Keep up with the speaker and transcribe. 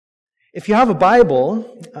If you have a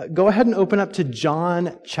Bible, go ahead and open up to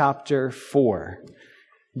John chapter 4.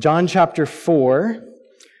 John chapter 4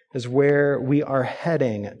 is where we are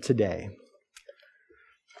heading today.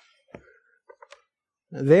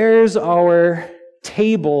 There's our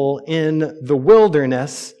table in the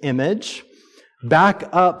wilderness image, back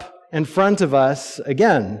up in front of us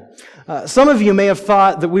again. Some of you may have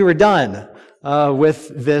thought that we were done with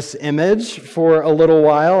this image for a little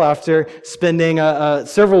while after spending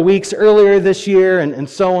several weeks earlier this year and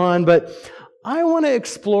so on, but I want to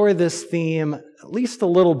explore this theme at least a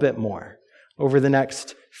little bit more over the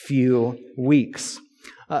next few weeks.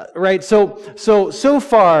 So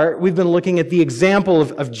far we've been looking at the example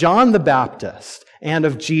of John the Baptist and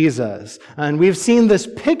of Jesus. And we've seen this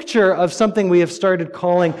picture of something we have started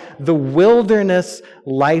calling the wilderness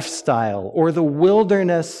lifestyle or the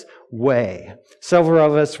wilderness way. Several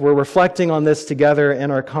of us were reflecting on this together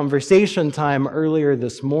in our conversation time earlier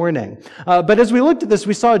this morning. But as we looked at this,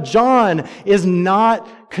 we saw John is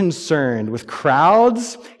not concerned with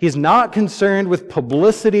crowds. He's not concerned with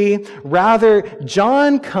publicity. Rather,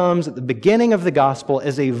 John comes at the beginning of the gospel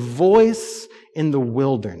as a voice in the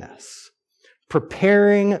wilderness,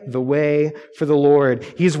 preparing the way for the Lord.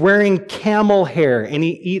 He's wearing camel hair and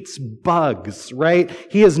he eats bugs, right?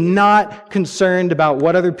 He is not concerned about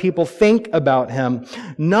what other people think about him.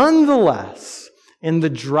 Nonetheless, in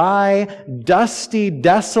the dry, dusty,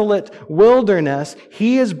 desolate wilderness,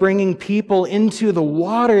 he is bringing people into the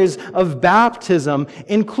waters of baptism,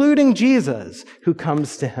 including Jesus, who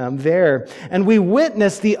comes to him there. And we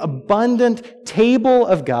witness the abundant table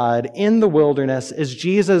of God in the wilderness as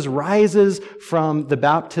Jesus rises from the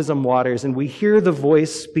baptism waters, and we hear the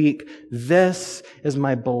voice speak, "This is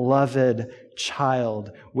my beloved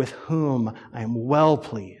child, with whom I am well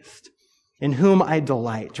pleased, in whom I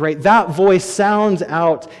delight," right? That voice sounds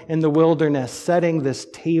out in the wilderness, setting this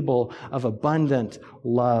table of abundant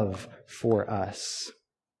love for us.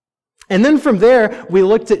 And then from there, we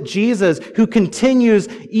looked at Jesus, who continues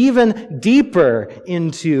even deeper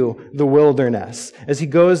into the wilderness as he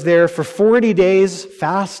goes there for 40 days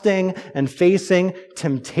fasting and facing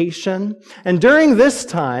temptation. And during this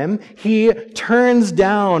time, he turns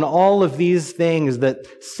down all of these things that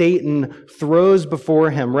Satan throws before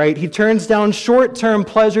him, right? He turns down short-term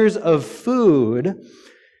pleasures of food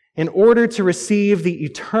in order to receive the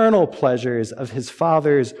eternal pleasures of his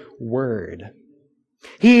Father's word.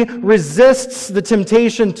 He resists the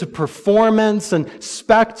temptation to performance and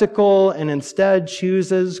spectacle and instead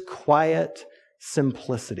chooses quiet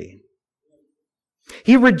simplicity.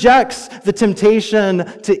 He rejects the temptation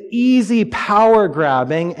to easy power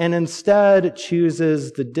grabbing and instead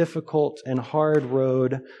chooses the difficult and hard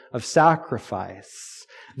road of sacrifice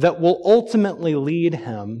that will ultimately lead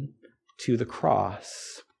him to the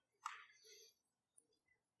cross.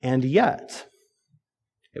 And yet,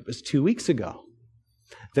 it was 2 weeks ago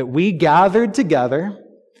that we gathered together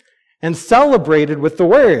and celebrated with the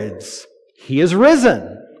words, "He is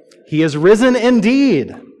risen. He is risen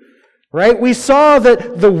indeed." Right? We saw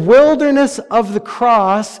that the wilderness of the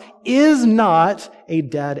cross is not a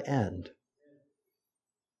dead end,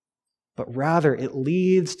 but rather it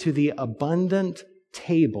leads to the abundant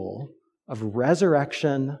table of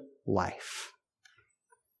resurrection life.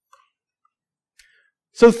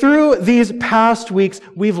 So through these past weeks,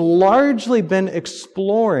 we've largely been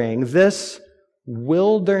exploring this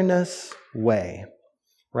wilderness way,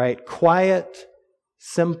 right? Quiet,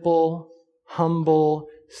 simple, humble,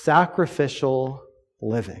 sacrificial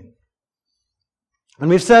living. And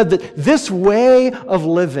we've said that this way of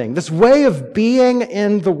living, this way of being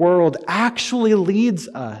in the world actually leads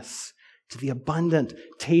us to the abundant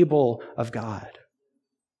table of God,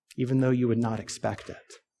 even though you would not expect it.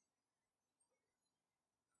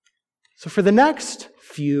 So for the next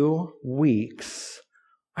few weeks,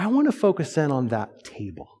 I want to focus in on that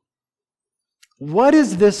table. What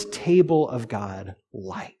is this table of God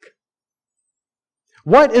like?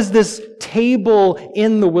 What is this table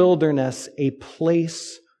in the wilderness a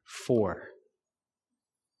place for?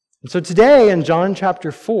 And so today in John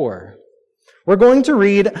chapter 4, we're going to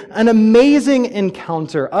read an amazing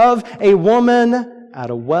encounter of a woman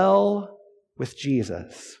at a well with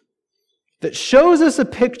Jesus that shows us a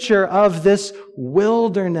picture of this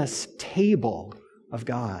wilderness table of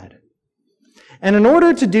God. And in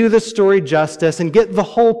order to do this story justice and get the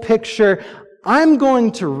whole picture, I'm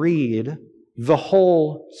going to read the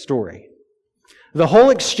whole story. The whole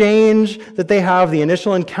exchange that they have, the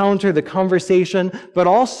initial encounter, the conversation, but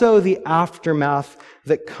also the aftermath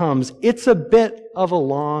that comes. It's a bit of a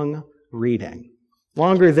long reading,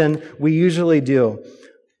 longer than we usually do.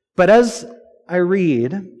 But as I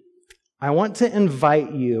read, I want to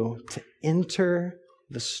invite you to enter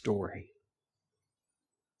the story.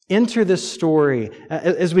 Enter this story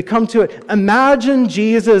as we come to it. Imagine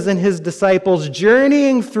Jesus and his disciples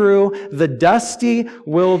journeying through the dusty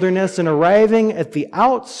wilderness and arriving at the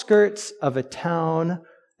outskirts of a town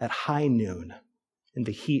at high noon in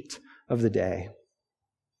the heat of the day.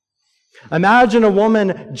 Imagine a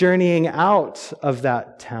woman journeying out of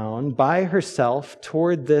that town by herself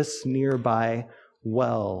toward this nearby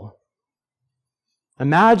well.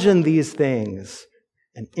 Imagine these things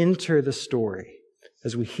and enter the story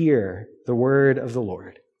as we hear the word of the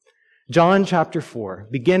Lord. John chapter 4,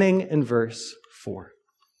 beginning in verse 4.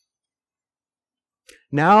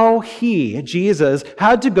 Now he, Jesus,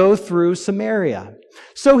 had to go through Samaria.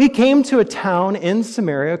 So he came to a town in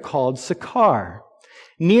Samaria called Sychar,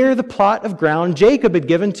 near the plot of ground Jacob had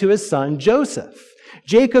given to his son Joseph.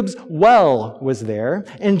 Jacob's well was there,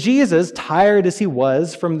 and Jesus, tired as he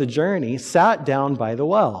was from the journey, sat down by the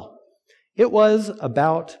well. It was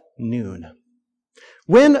about noon.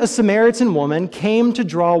 When a Samaritan woman came to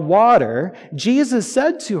draw water, Jesus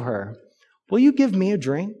said to her, "Will you give me a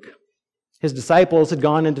drink?" His disciples had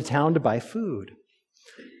gone into town to buy food.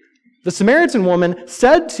 The Samaritan woman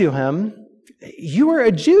said to him, "You are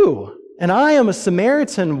a Jew, and I am a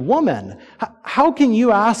Samaritan woman. How can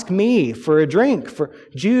you ask me for a drink? For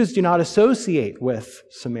Jews do not associate with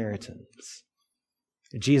Samaritans."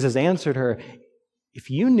 Jesus answered her, "If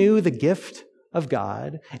you knew the gift of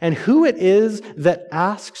God and who it is that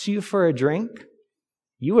asks you for a drink,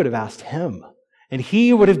 you would have asked him, and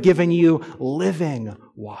he would have given you living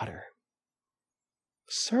water."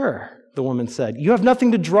 "Sir," the woman said, "you have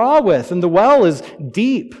nothing to draw with, and the well is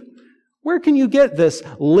deep. Where can you get this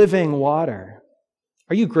living water?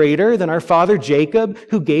 Are you greater than our father Jacob,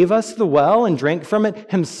 who gave us the well and drank from it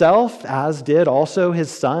himself, as did also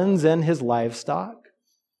his sons and his livestock?"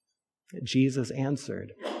 Jesus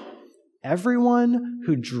answered, "Everyone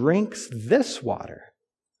who drinks this water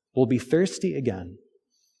will be thirsty again,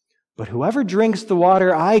 but whoever drinks the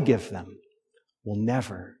water I give them will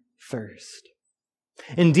never thirst.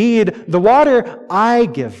 Indeed, the water I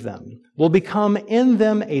give them will become in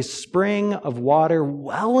them a spring of water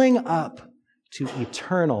welling up to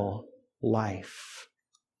eternal life."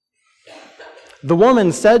 The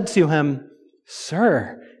woman said to him,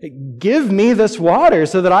 "Sir, give me this water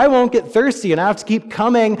so that I won't get thirsty and have to keep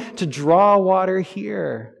coming to draw water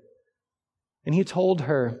here." And he told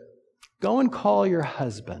her, "Go and call your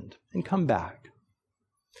husband and come back."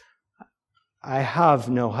 "I have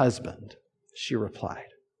no husband," she replied.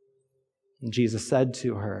 And Jesus said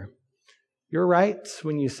to her, "You're right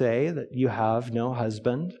when you say that you have no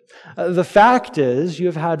husband. The fact is, you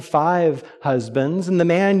have had 5 husbands, and the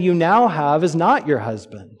man you now have is not your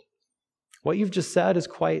husband. What you've just said is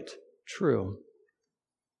quite true."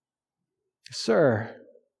 "Sir,"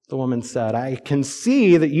 the woman said, "I can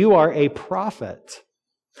see that you are a prophet.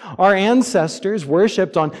 Our ancestors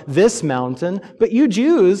worshipped on this mountain, but you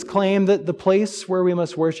Jews claim that the place where we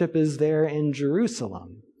must worship is there in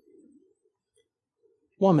Jerusalem."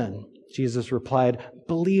 "Woman," Jesus replied,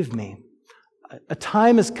 "believe me, a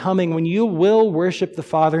time is coming when you will worship the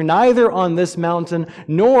Father neither on this mountain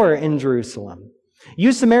nor in Jerusalem.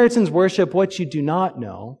 You Samaritans worship what you do not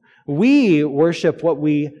know. We worship what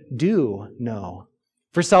we do know.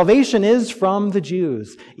 For salvation is from the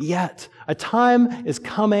Jews. Yet a time is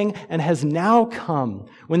coming and has now come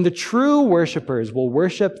when the true worshipers will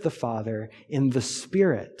worship the Father in the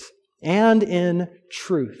Spirit and in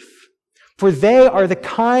truth. For they are the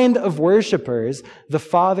kind of worshipers the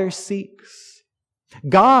Father seeks.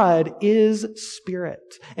 God is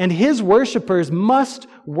Spirit, and his worshipers must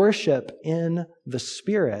worship in the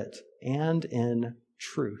Spirit and in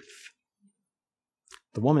truth."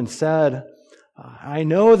 The woman said, "I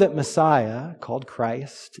know that Messiah, called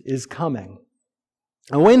Christ, is coming.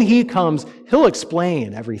 And when he comes, he'll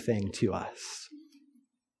explain everything to us."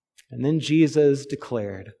 And then Jesus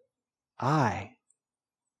declared, "I,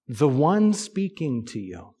 the one speaking to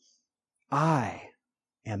you, I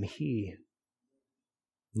am he."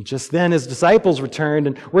 And just then his disciples returned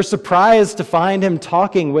and were surprised to find him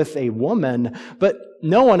talking with a woman. But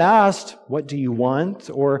no one asked, "What do you want?"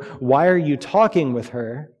 or "Why are you talking with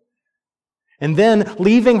her?" And then,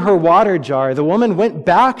 leaving her water jar, the woman went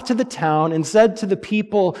back to the town and said to the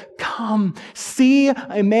people, "Come, see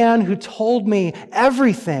a man who told me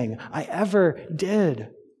everything I ever did.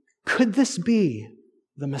 Could this be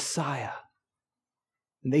the Messiah?"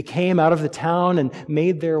 And they came out of the town and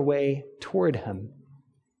made their way toward him.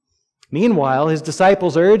 Meanwhile, his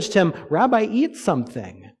disciples urged him, "Rabbi, eat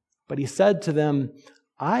something." But he said to them,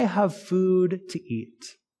 "I have food to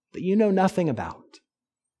eat that you know nothing about."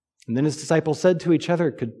 And then his disciples said to each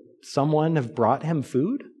other, "Could someone have brought him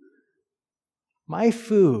food?" "My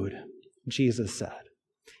food," Jesus said,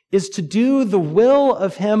 "is to do the will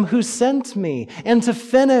of him who sent me and to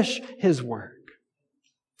finish his work.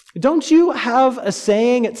 Don't you have a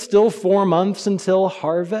saying, 'It's still 4 months until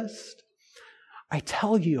harvest'? I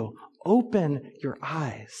tell you, open your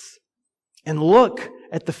eyes and look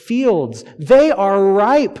at the fields. They are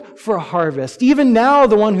ripe for harvest. Even now,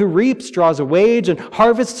 the one who reaps draws a wage and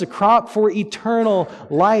harvests a crop for eternal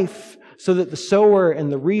life, so that the sower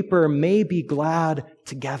and the reaper may be glad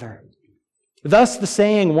together. Thus the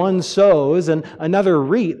saying, 'One sows and another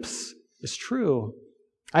reaps,' is true.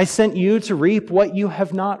 I sent you to reap what you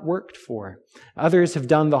have not worked for. Others have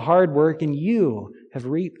done the hard work, and you have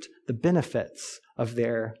reaped the benefits of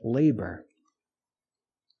their labor."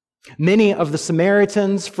 Many of the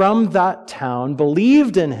Samaritans from that town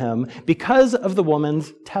believed in him because of the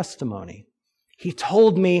woman's testimony. "He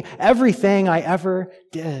told me everything I ever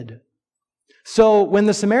did." So when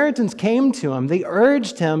the Samaritans came to him, they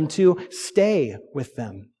urged him to stay with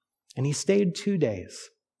them, and he stayed 2 days.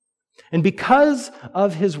 And because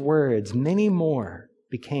of his words, many more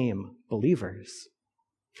became believers.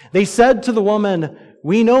 They said to the woman,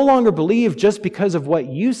 "We no longer believe just because of what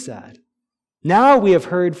you said. Now we have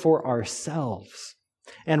heard for ourselves,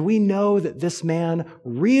 and we know that this man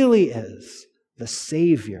really is the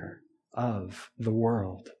Savior of the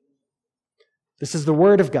world." This is the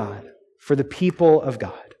word of God for the people of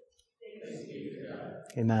God.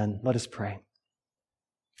 Amen. Let us pray.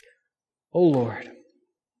 O Lord,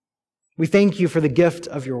 we thank you for the gift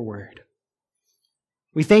of your word.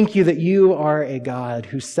 We thank you that you are a God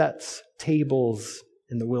who sets tables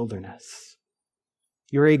in the wilderness.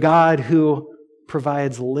 You're a God who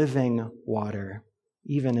provides living water,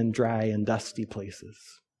 even in dry and dusty places.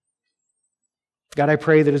 God, I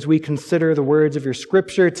pray that as we consider the words of your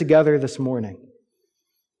scripture together this morning,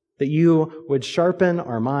 that you would sharpen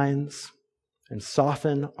our minds and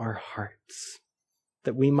soften our hearts,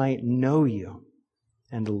 that we might know you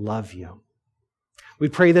and love you. We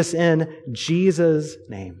pray this in Jesus'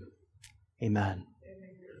 name. Amen.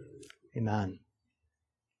 Amen.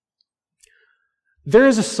 There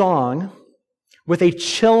is a song with a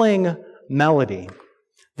chilling melody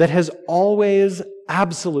that has always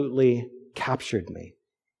absolutely captured me.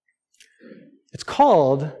 It's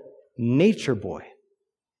called Nature Boy.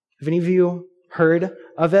 Have any of you heard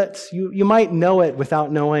of it? You might know it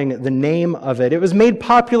without knowing the name of it. It was made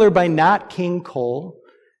popular by Nat King Cole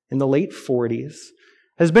in the late 40s,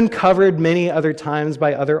 has been covered many other times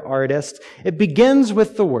by other artists. It begins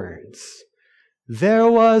with the words,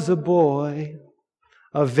 "There was a boy,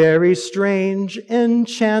 a very strange,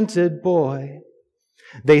 enchanted boy.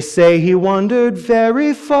 They say he wandered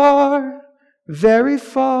very far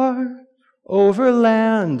over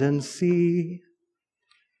land and sea."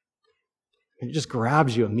 It just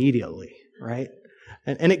grabs you immediately, right?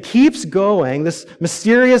 And it keeps going. This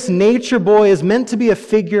mysterious nature boy is meant to be a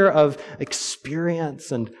figure of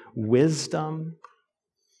experience and wisdom.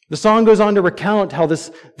 The song goes on to recount how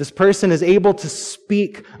this person is able to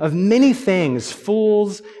speak of many things,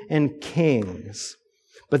 fools and kings.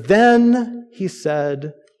 But then he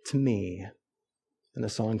said to me, and the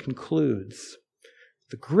song concludes,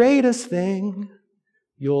 "The greatest thing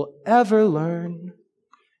you'll ever learn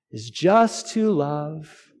is just to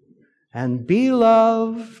love and be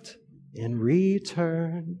loved in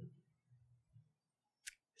return."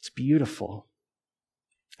 It's beautiful,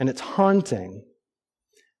 and it's haunting,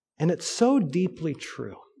 and it's so deeply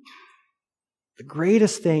true. The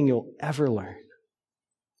greatest thing you'll ever learn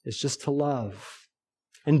is just to love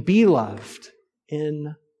and be loved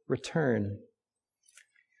in return.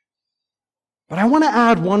 But I want to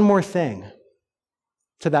add one more thing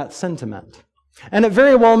to that sentiment. And it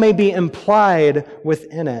very well may be implied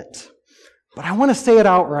within it. But I want to say it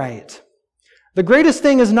outright. The greatest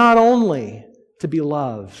thing is not only to be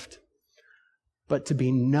loved, but to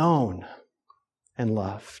be known and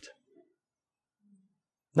loved.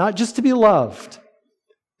 Not just to be loved,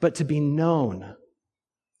 but to be known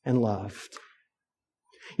and loved.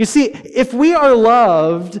 You see, if we are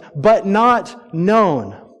loved but not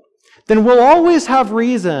known, then we'll always have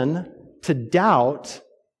reason to doubt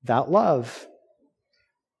that love.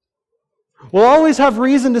 We'll always have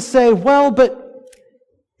reason to say, well, but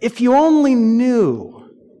if you only knew,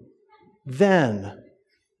 then,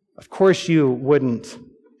 of course you wouldn't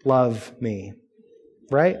love me,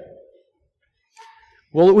 right?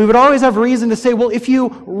 Well, we would always have reason to say, well, if you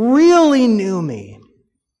really knew me,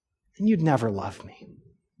 then you'd never love me.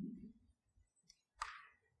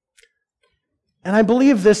 And I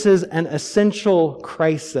believe this is an essential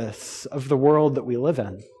crisis of the world that we live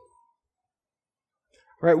in.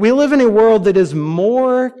 Right? We live in a world that is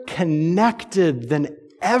more connected than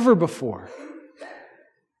ever before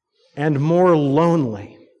and more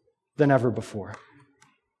lonely than ever before.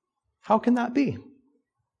 How can that be?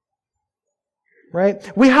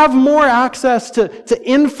 Right? We have more access to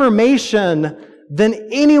information than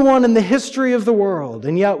anyone in the history of the world.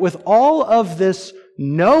 And yet, with all of this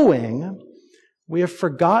knowing, we have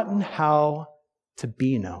forgotten how to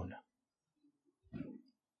be known.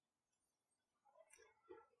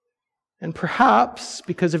 And perhaps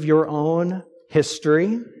because of your own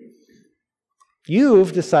history,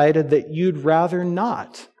 you've decided that you'd rather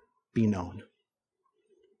not be known.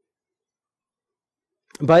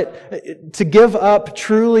 But to give up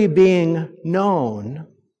truly being known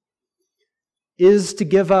is to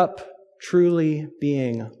give up truly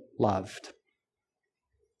being loved.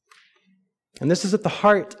 And this is at the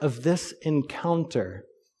heart of this encounter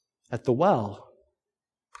at the well.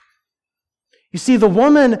 You see, the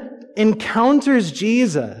woman encounters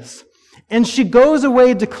Jesus, and she goes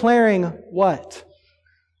away declaring what?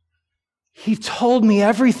 He told me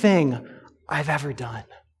everything I've ever done.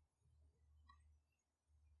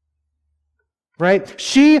 Right?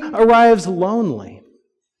 She arrives lonely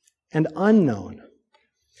and unknown,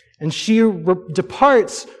 and she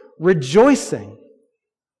departs rejoicing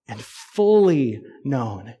and fully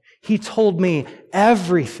known. He told me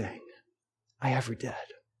everything I ever did.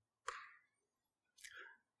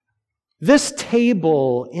 This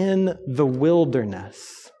table in the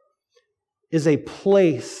wilderness is a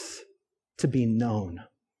place to be known.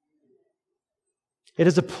 It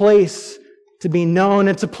is a place to be known.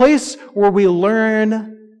 It's a place where we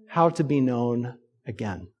learn how to be known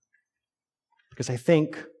again. Because I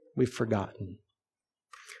think we've forgotten.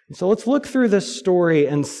 And so let's look through this story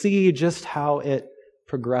and see just how it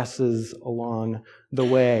progresses along the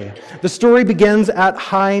way. The story begins at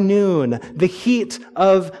high noon, the heat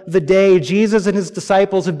of the day. Jesus and his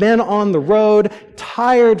disciples have been on the road,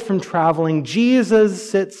 tired from traveling.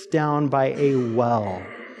 Jesus sits down by a well,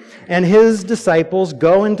 and his disciples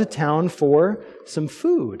go into town for some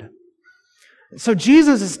food. So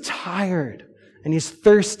Jesus is tired, and he's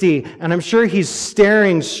thirsty, and I'm sure he's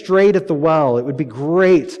staring straight at the well. It would be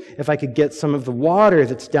great if I could get some of the water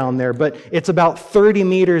that's down there, but it's about 30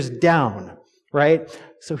 meters down, right?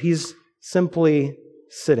 So he's simply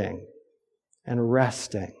sitting and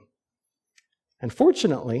resting. And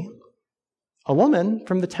fortunately, a woman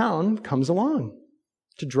from the town comes along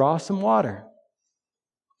to draw some water.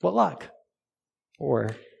 What luck?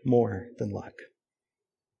 Or more than luck.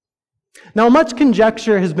 Now, much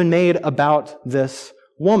conjecture has been made about this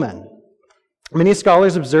woman. Many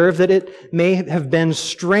scholars observe that it may have been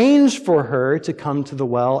strange for her to come to the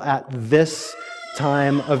well at this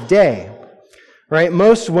time of day. Right?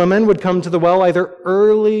 Most women would come to the well either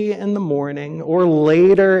early in the morning or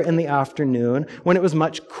later in the afternoon when it was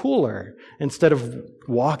much cooler, instead of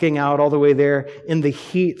walking out all the way there in the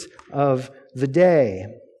heat of the day.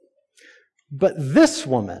 But this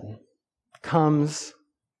woman comes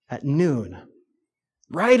at noon,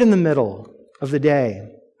 right in the middle of the day.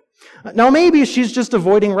 Now, maybe she's just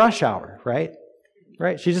avoiding rush hour, right?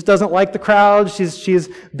 Right? She just doesn't like the crowd. She's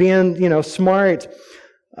being, smart.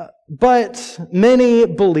 But many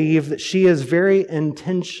believe that she is very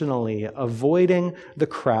intentionally avoiding the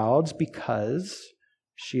crowds because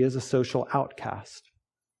she is a social outcast,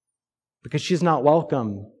 because she's not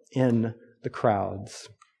welcome in the crowds.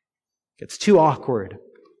 It's too awkward,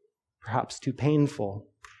 perhaps too painful.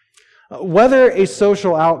 Whether a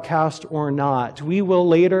social outcast or not, we will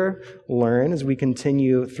later learn as we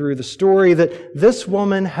continue through the story that this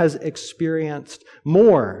woman has experienced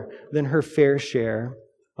more than her fair share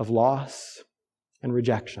of loss and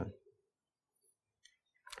rejection.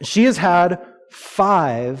 She has had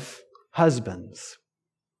 5 husbands.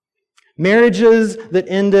 Marriages that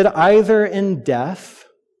ended either in death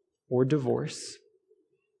or divorce.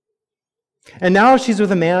 And now she's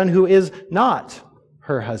with a man who is not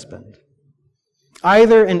her husband.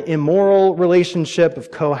 Either an immoral relationship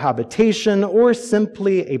of cohabitation or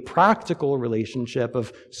simply a practical relationship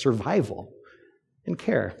of survival and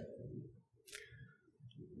care.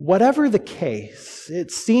 Whatever the case,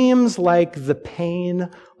 it seems like the pain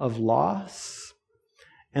of loss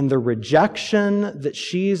and the rejection that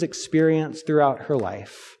she's experienced throughout her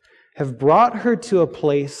life have brought her to a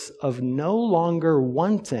place of no longer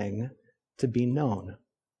wanting to be known.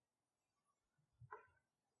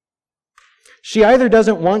 She either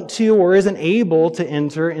doesn't want to or isn't able to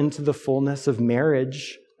enter into the fullness of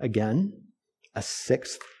marriage again, a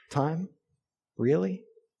 6th time, really?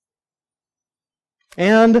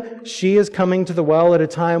 And she is coming to the well at a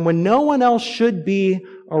time when no one else should be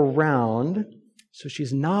around so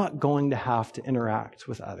she's not going to have to interact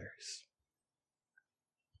with others.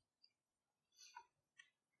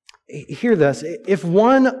 Hear this. If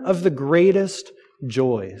one of the greatest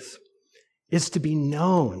joys is to be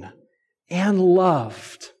known and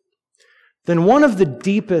loved, then one of the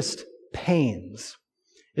deepest pains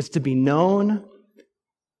is to be known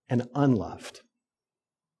and unloved.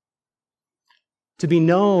 To be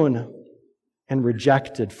known and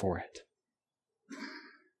rejected for it.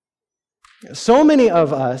 So many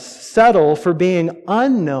of us settle for being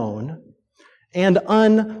unknown and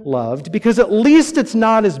unloved because at least it's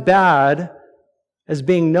not as bad as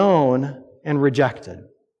being known and rejected.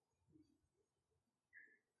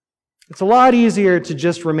 It's a lot easier to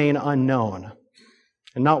just remain unknown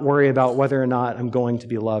and not worry about whether or not I'm going to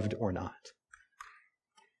be loved or not.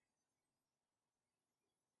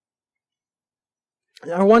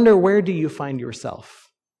 I wonder, where do you find yourself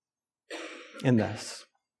in this?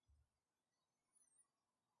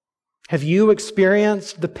 Have you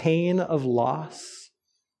experienced the pain of loss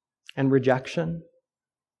and rejection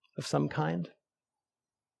of some kind?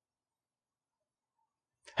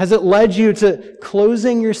 Has it led you to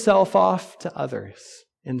closing yourself off to others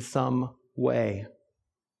in some way,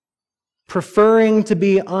 preferring to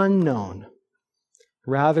be unknown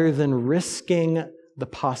rather than risking the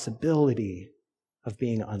possibility of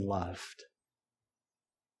being unloved?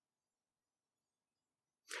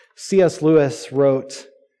 C.S. Lewis wrote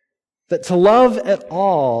that to love at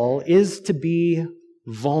all is to be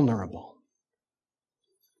vulnerable.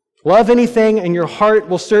 Love anything and your heart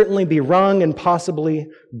will certainly be wrung and possibly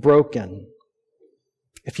broken.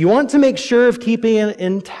 If you want to make sure of keeping it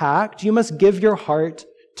intact, you must give your heart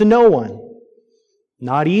to no one,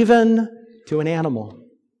 not even to an animal.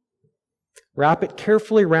 Wrap it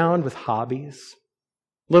carefully round with hobbies,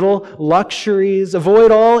 little luxuries.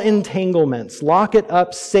 Avoid all entanglements. Lock it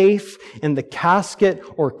up safe in the casket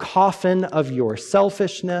or coffin of your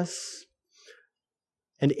selfishness.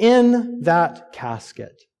 And in that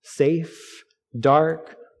casket, safe,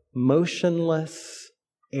 dark, motionless,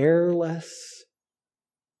 airless,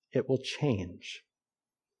 it will change.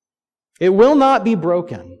 It will not be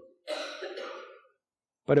broken,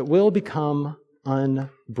 but it will become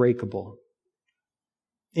unbreakable,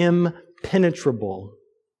 impenetrable,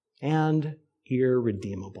 and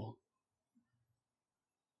irredeemable.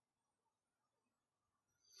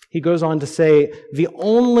 He goes on to say, the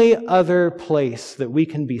only other place that we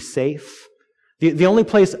can be safe, the only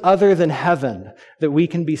place other than heaven that we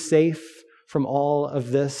can be safe from all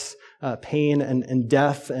of this pain and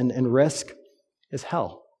death and risk is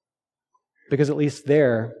hell. Because at least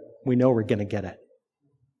there, we know we're going to get it.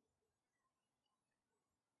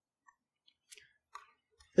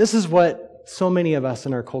 This is what so many of us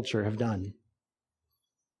in our culture have done.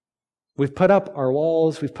 We've put up our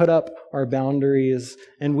walls, we've put up our boundaries,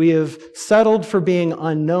 and we have settled for being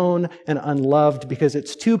unknown and unloved because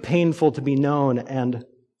it's too painful to be known and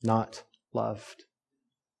not loved.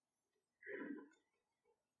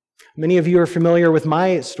 Many of you are familiar with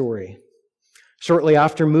my story. Shortly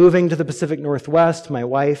after moving to the Pacific Northwest, my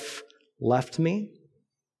wife left me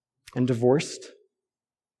and divorced.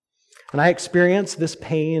 And I experienced this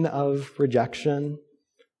pain of rejection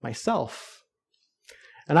myself.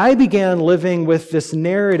 And I began living with this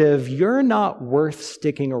narrative, you're not worth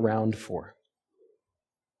sticking around for.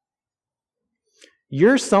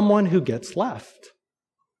 You're someone who gets left.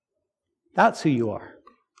 That's who you are.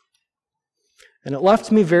 And it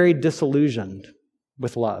left me very disillusioned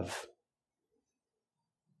with love.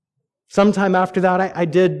 Sometime after that, I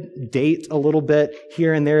did date a little bit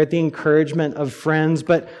here and there at the encouragement of friends,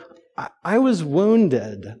 but I was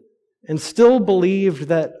wounded and still believed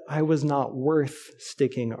that I was not worth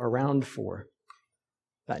sticking around for.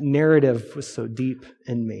 That narrative was so deep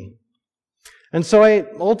in me. And so I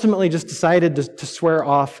ultimately just decided to swear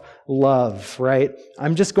off love, right?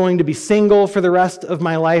 I'm just going to be single for the rest of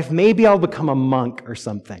my life. Maybe I'll become a monk or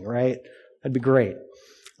something, right? That'd be great.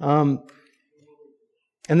 And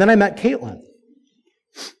then I met Caitlin.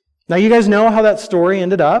 Now you guys know how that story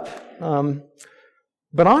ended up.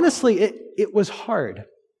 But honestly, it was hard.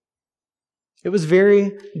 It was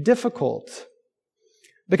very difficult.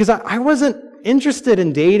 Because I wasn't interested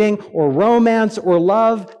in dating or romance or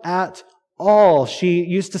love at all. She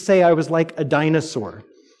used to say I was like a dinosaur,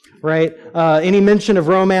 right? Any mention of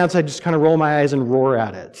romance, I just kind of roll my eyes and roar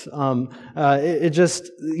at it. It just,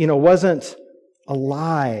 wasn't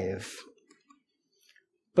alive.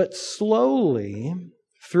 But slowly,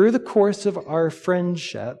 through the course of our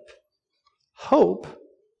friendship, hope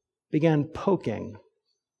began poking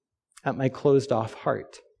at my closed-off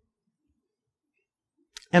heart.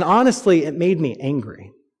 And honestly, it made me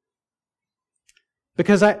angry.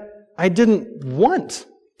 because I didn't want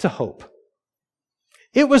to hope.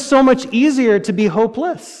 It was so much easier to be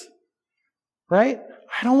hopeless, right?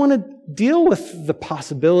 I don't want to deal with the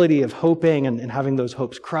possibility of hoping and having those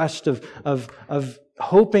hopes crushed, of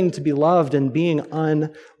hoping to be loved and being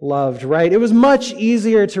unloved, right? It was much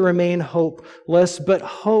easier to remain hopeless, but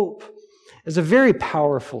hope is a very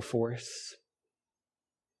powerful force.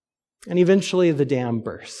 And eventually the dam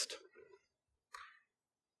burst.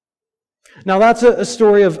 Now that's a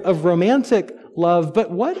story of romantic love, but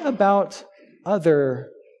what about other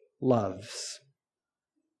loves?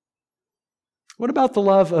 What about the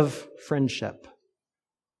love of friendship?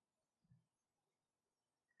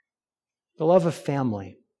 The love of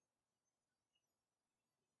family?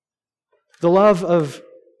 The love of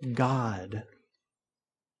God?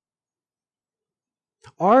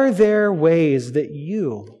 Are there ways that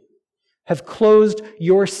you have closed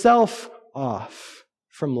yourself off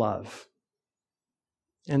from love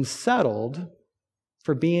and settled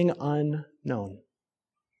for being unknown?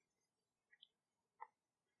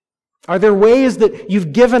 Are there ways that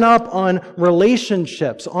you've given up on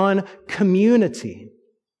relationships, on community?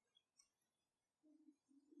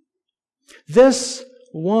 This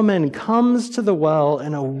woman comes to the well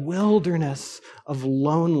in a wilderness of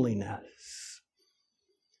loneliness,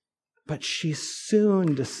 but she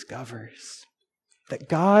soon discovers that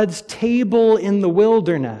God's table in the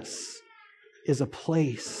wilderness is a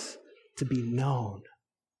place to be known.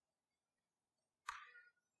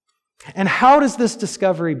 And how does this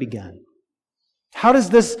discovery begin? How does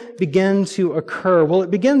this begin to occur? Well, it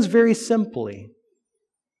begins very simply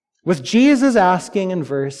with Jesus asking in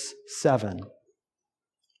verse 7,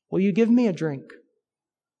 "Will you give me a drink?"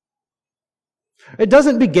 It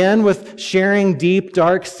doesn't begin with sharing deep,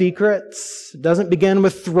 dark secrets. It doesn't begin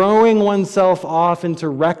with throwing oneself off into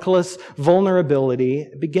reckless vulnerability.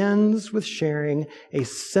 It begins with sharing a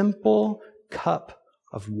simple cup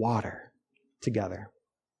of water together.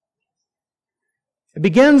 It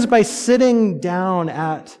begins by sitting down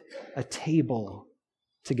at a table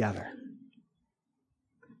together.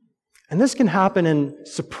 And this can happen in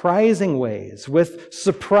surprising ways, with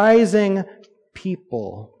surprising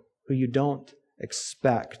people who you don't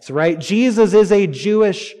expect, right? Jesus is a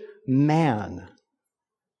Jewish man,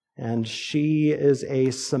 and she is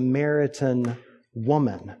a Samaritan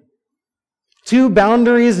woman. Two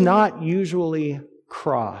boundaries not usually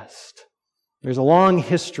crossed. There's a long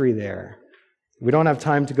history there we don't have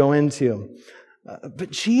time to go into. But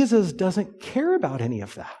Jesus doesn't care about any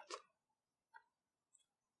of that.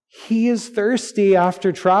 He is thirsty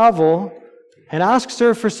after travel and asks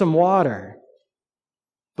her for some water.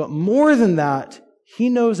 But more than that, he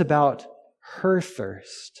knows about her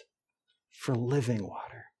thirst for living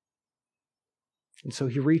water. And so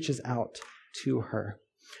he reaches out to her.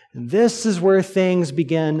 And this is where things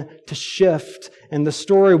begin to shift in the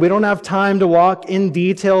story. We don't have time to walk in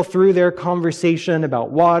detail through their conversation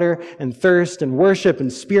about water and thirst and worship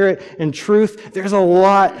and spirit and truth. There's a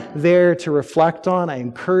lot there to reflect on. I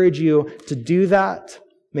encourage you to do that.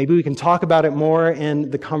 Maybe we can talk about it more in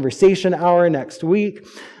the conversation hour next week.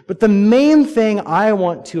 But the main thing I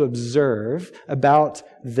want to observe about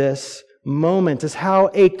this moment is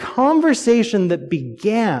how a conversation that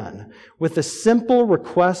began with a simple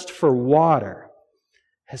request for water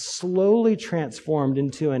has slowly transformed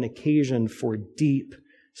into an occasion for deep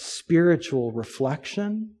spiritual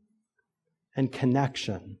reflection and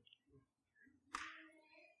connection.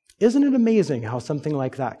 Isn't it amazing how something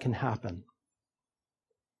like that can happen?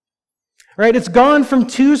 Right? It's gone from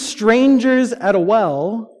two strangers at a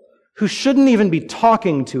well who shouldn't even be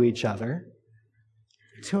talking to each other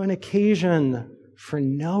to an occasion for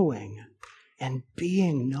knowing and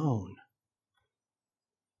being known.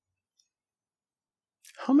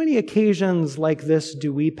 How many occasions like this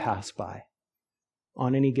do we pass by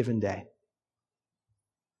on any given day?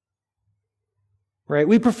 Right?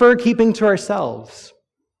 We prefer keeping to ourselves,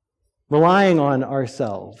 relying on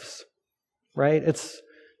ourselves. Right? It's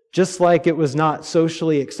just like it was not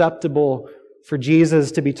socially acceptable for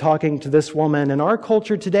Jesus to be talking to this woman. In our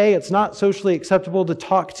culture today, it's not socially acceptable to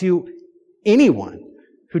talk to anyone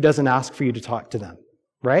who doesn't ask for you to talk to them,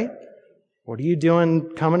 right? What are you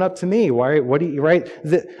doing coming up to me? What do you, right?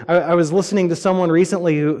 I was listening to someone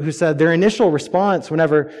recently who said their initial response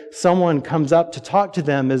whenever someone comes up to talk to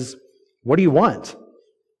them is, "What do you want?"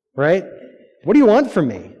 Right? "What do you want from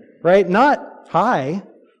me?" Right? Not, "Hi,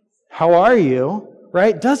 how are you?"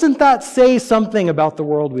 Right? Doesn't that say something about the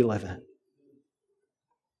world we live in?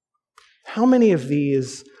 How many of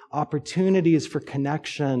these opportunities for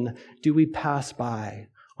connection do we pass by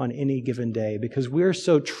on any given day because we're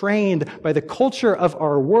so trained by the culture of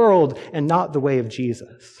our world and not the way of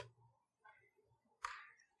Jesus.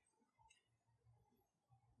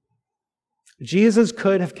 Jesus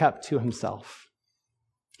could have kept to himself.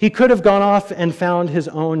 He could have gone off and found his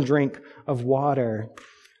own drink of water.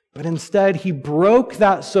 But instead, he broke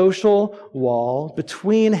that social wall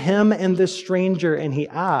between him and this stranger, and he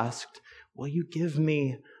asked, "Will you give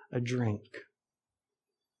me a drink?"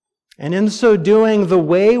 And in so doing, the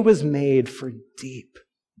way was made for deep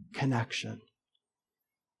connection.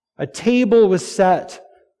 A table was set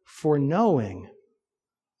for knowing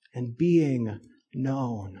and being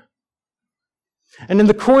known. And in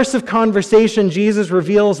the course of conversation, Jesus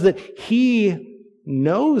reveals that he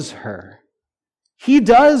knows her. He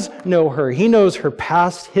does know her. He knows her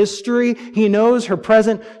past history. He knows her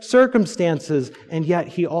present circumstances. And yet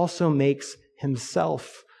he also makes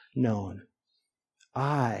himself known.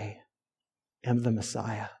 I am the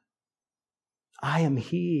Messiah. I am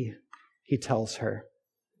he tells her.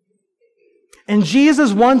 And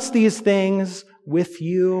Jesus wants these things with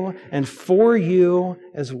you and for you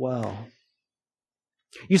as well.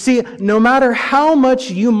 You see, no matter how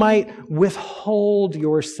much you might withhold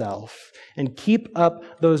yourself and keep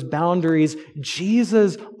up those boundaries,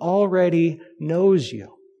 Jesus already knows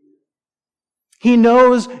you. He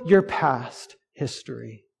knows your past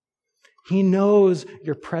history. He knows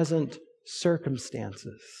your present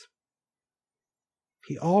circumstances.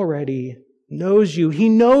 He already knows you. He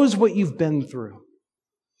knows what you've been through.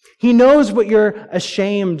 He knows what you're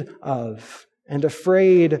ashamed of and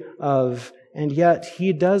afraid of. And yet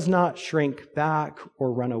he does not shrink back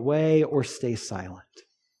or run away or stay silent.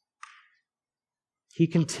 He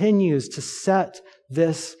continues to set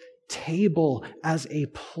this table as a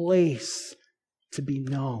place to be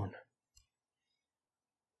known.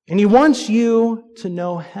 And he wants you to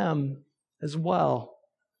know him as well.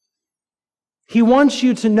 He wants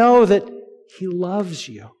you to know that he loves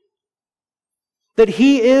you. That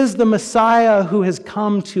he is the Messiah who has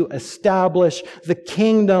come to establish the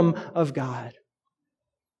kingdom of God.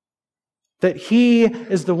 That he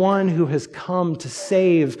is the one who has come to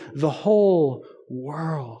save the whole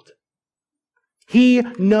world. He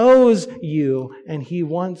knows you, and he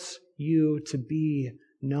wants you to be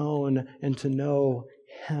known and to know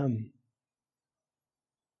him.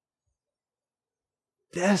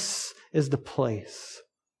 This is the place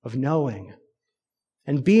of knowing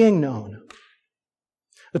and being known.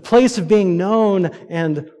 The place of being known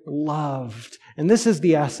and loved. And this is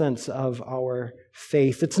the essence of our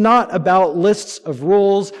faith. It's not about lists of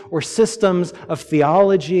rules or systems of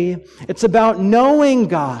theology. It's about knowing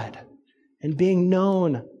God and being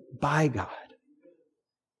known by God.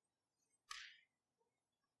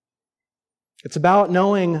 It's about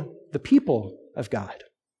knowing the people of God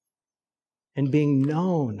and being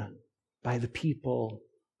known by the people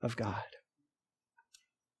of God.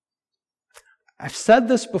 I've said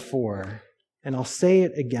this before, and I'll say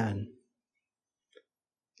it again.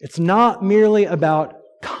 It's not merely about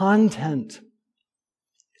content.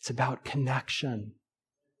 It's about connection.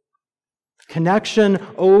 Connection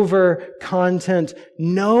over content,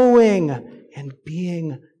 knowing and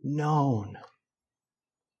being known.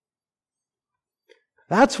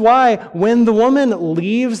 That's why when the woman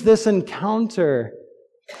leaves this encounter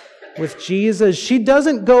with Jesus, she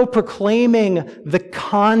doesn't go proclaiming the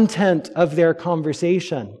content of their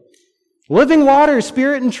conversation. Living water,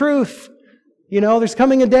 spirit and truth. There's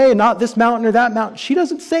coming a day, not this mountain or that mountain. She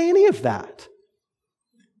doesn't say any of that.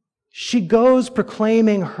 She goes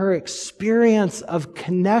proclaiming her experience of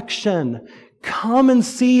connection. Come and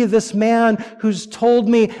see this man who's told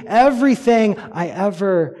me everything I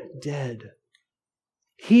ever did.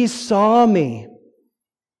 He saw me.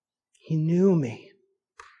 He knew me.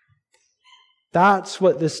 That's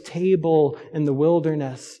what this table in the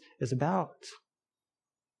wilderness is about.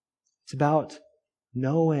 It's about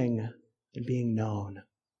knowing and being known.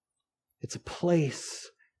 It's a place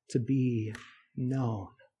to be known.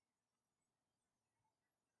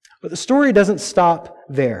 But the story doesn't stop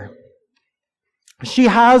there. She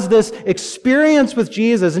has this experience with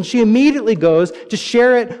Jesus, and she immediately goes to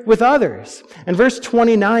share it with others. In verse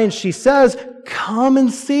 29, she says, "Come and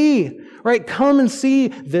see." Right? Come and see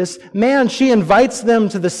this man. She invites them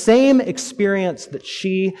to the same experience that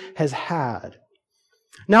she has had.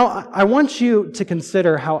 Now, I want you to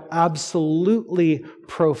consider how absolutely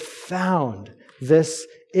profound this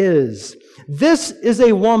is. This is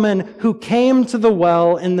a woman who came to the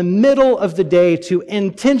well in the middle of the day to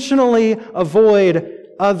intentionally avoid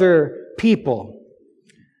other people.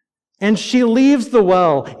 And she leaves the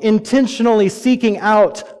well intentionally seeking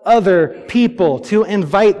out other people to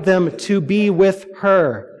invite them to be with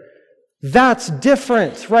her. That's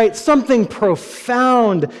different, right? Something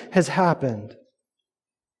profound has happened.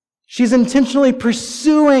 She's intentionally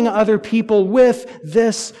pursuing other people with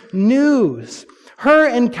this news. Her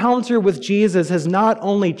encounter with Jesus has not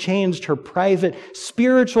only changed her private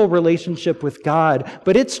spiritual relationship with God,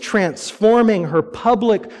 but it's transforming her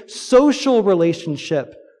public social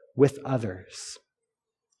relationship with others.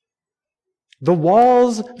 The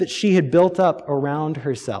walls that she had built up around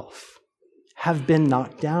herself have been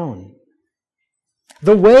knocked down.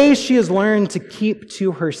 The ways she has learned to keep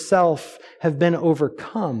to herself have been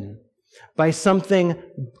overcome by something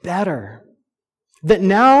better that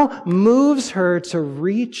now moves her to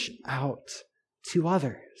reach out to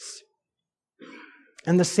others.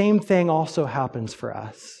 And the same thing also happens for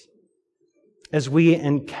us as we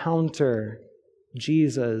encounter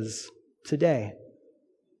Jesus today.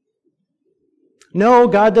 No,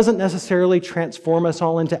 God doesn't necessarily transform us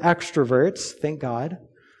all into extroverts, thank God.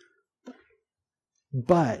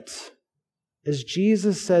 But, as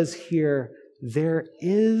Jesus says here, there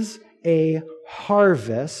is a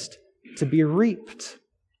harvest to be reaped.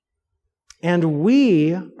 And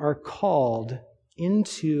we are called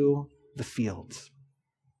into the fields.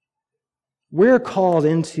 We're called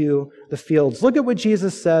into the fields. Look at what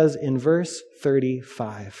Jesus says in verse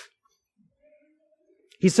 35.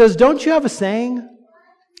 He says, "Don't you have a saying?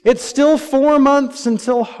 It's still 4 months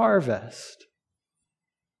until harvest.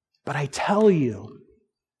 But I tell you,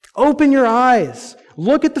 open your eyes,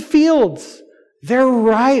 look at the fields. They're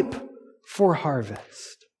ripe for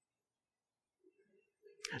harvest."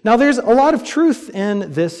 Now, there's a lot of truth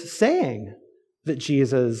in this saying that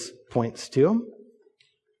Jesus points to.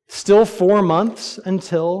 Still 4 months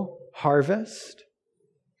until harvest.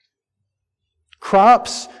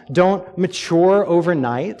 Crops don't mature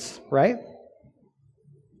overnight, right?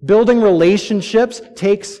 Building relationships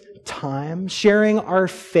takes time. Sharing our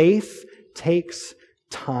faith takes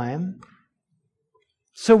time.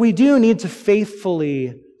 So we do need to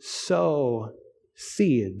faithfully sow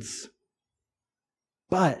seeds.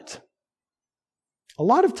 But a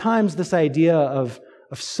lot of times this idea of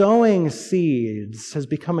sowing seeds has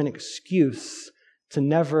become an excuse to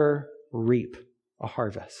never reap a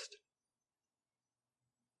harvest.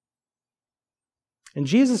 And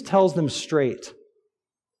Jesus tells them straight,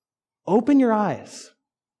 open your eyes.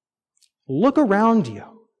 Look around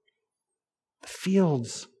you. The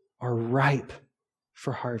fields are ripe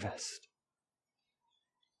for harvest.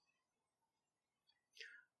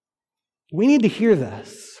 We need to hear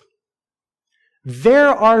this. There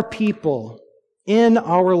are people in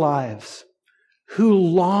our lives who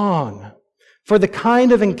long for the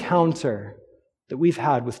kind of encounter that we've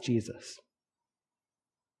had with Jesus.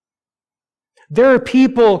 There are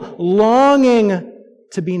people longing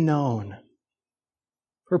to be known.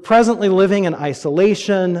 We're presently living in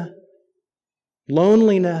isolation,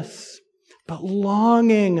 loneliness, but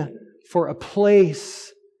longing for a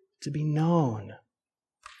place to be known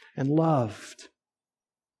and loved.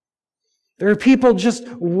 There are people just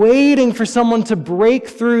waiting for someone to break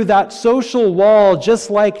through that social wall, just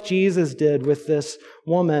like Jesus did with this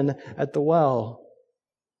woman at the well.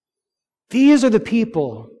 These are the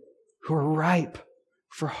people who are ripe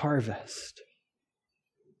for harvest.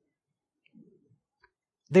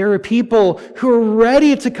 There are people who are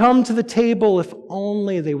ready to come to the table if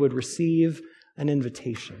only they would receive an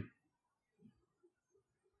invitation.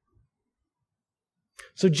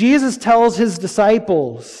 So Jesus tells his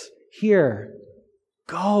disciples here,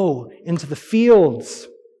 go into the fields.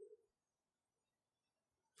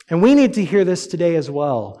 And we need to hear this today as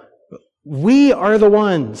well. We are the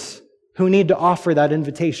ones who need to offer that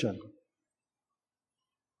invitation.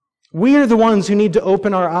 We are the ones who need to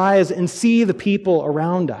open our eyes and see the people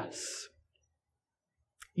around us.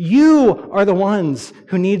 You are the ones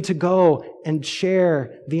who need to go and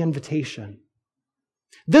share the invitation.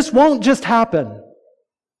 This won't just happen.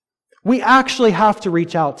 We actually have to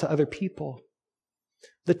reach out to other people.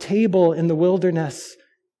 The table in the wilderness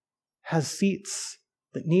has seats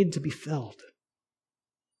that need to be filled.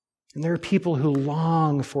 And there are people who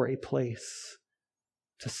long for a place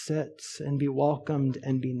to sit and be welcomed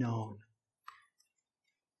and be known.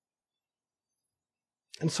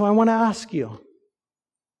 And so I want to ask you,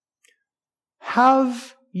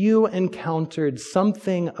 have you encountered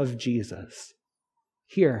something of Jesus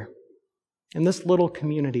here in this little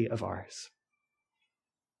community of ours?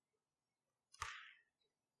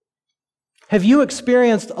 Have you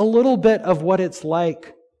experienced a little bit of what it's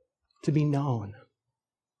like to be known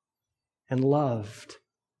and loved?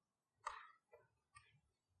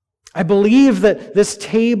 I believe that this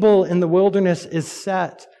table in the wilderness is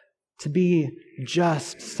set to be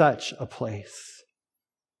just such a place.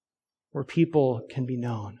 where people can be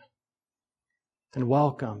known and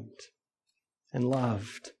welcomed and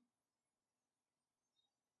loved.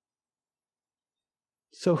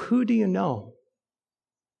 So who do you know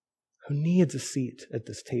who needs a seat at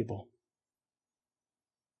this table?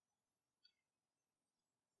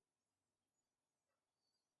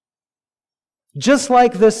 Just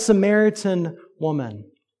like this Samaritan woman,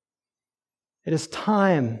 it is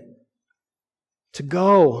time to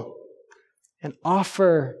go and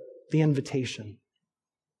offer the invitation.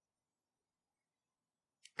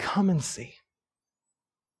 Come and see.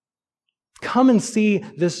 Come and see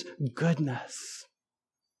this goodness.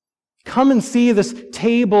 Come and see this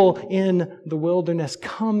table in the wilderness.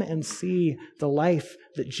 Come and see the life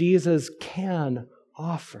that Jesus can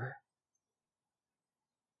offer.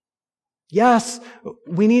 Yes,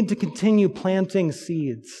 we need to continue planting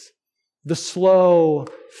seeds, the slow,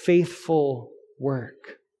 faithful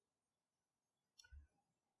work.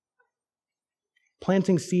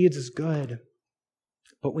 Planting seeds is good,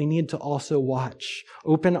 but we need to also watch,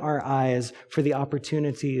 open our eyes for the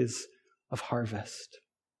opportunities of harvest.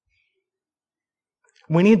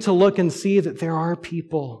 We need to look and see that there are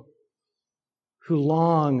people who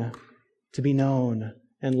long to be known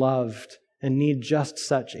and loved and need just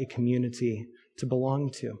such a community to belong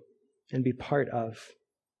to and be part of.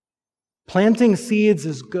 Planting seeds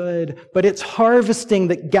is good, but it's harvesting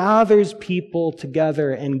that gathers people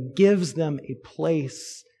together and gives them a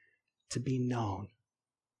place to be known.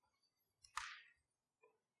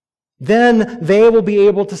 Then they will be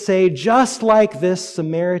able to say, just like this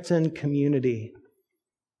Samaritan community,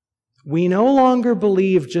 we no longer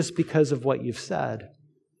believe just because of what you've said.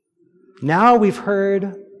 Now we've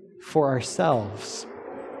heard for ourselves.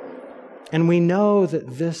 And we know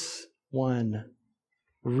that this one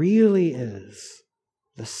really is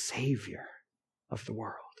the Savior of the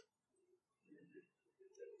world.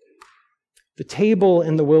 The table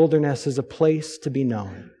in the wilderness is a place to be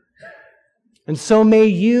known. And so may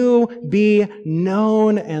you be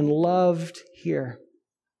known and loved here.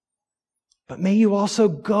 But may you also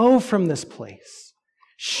go from this place,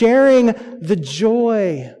 sharing the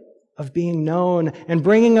joy of being known and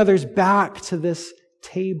bringing others back to this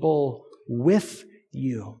table with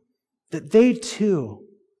you, that they too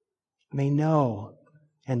may know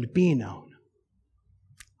and be known.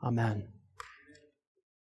 Amen.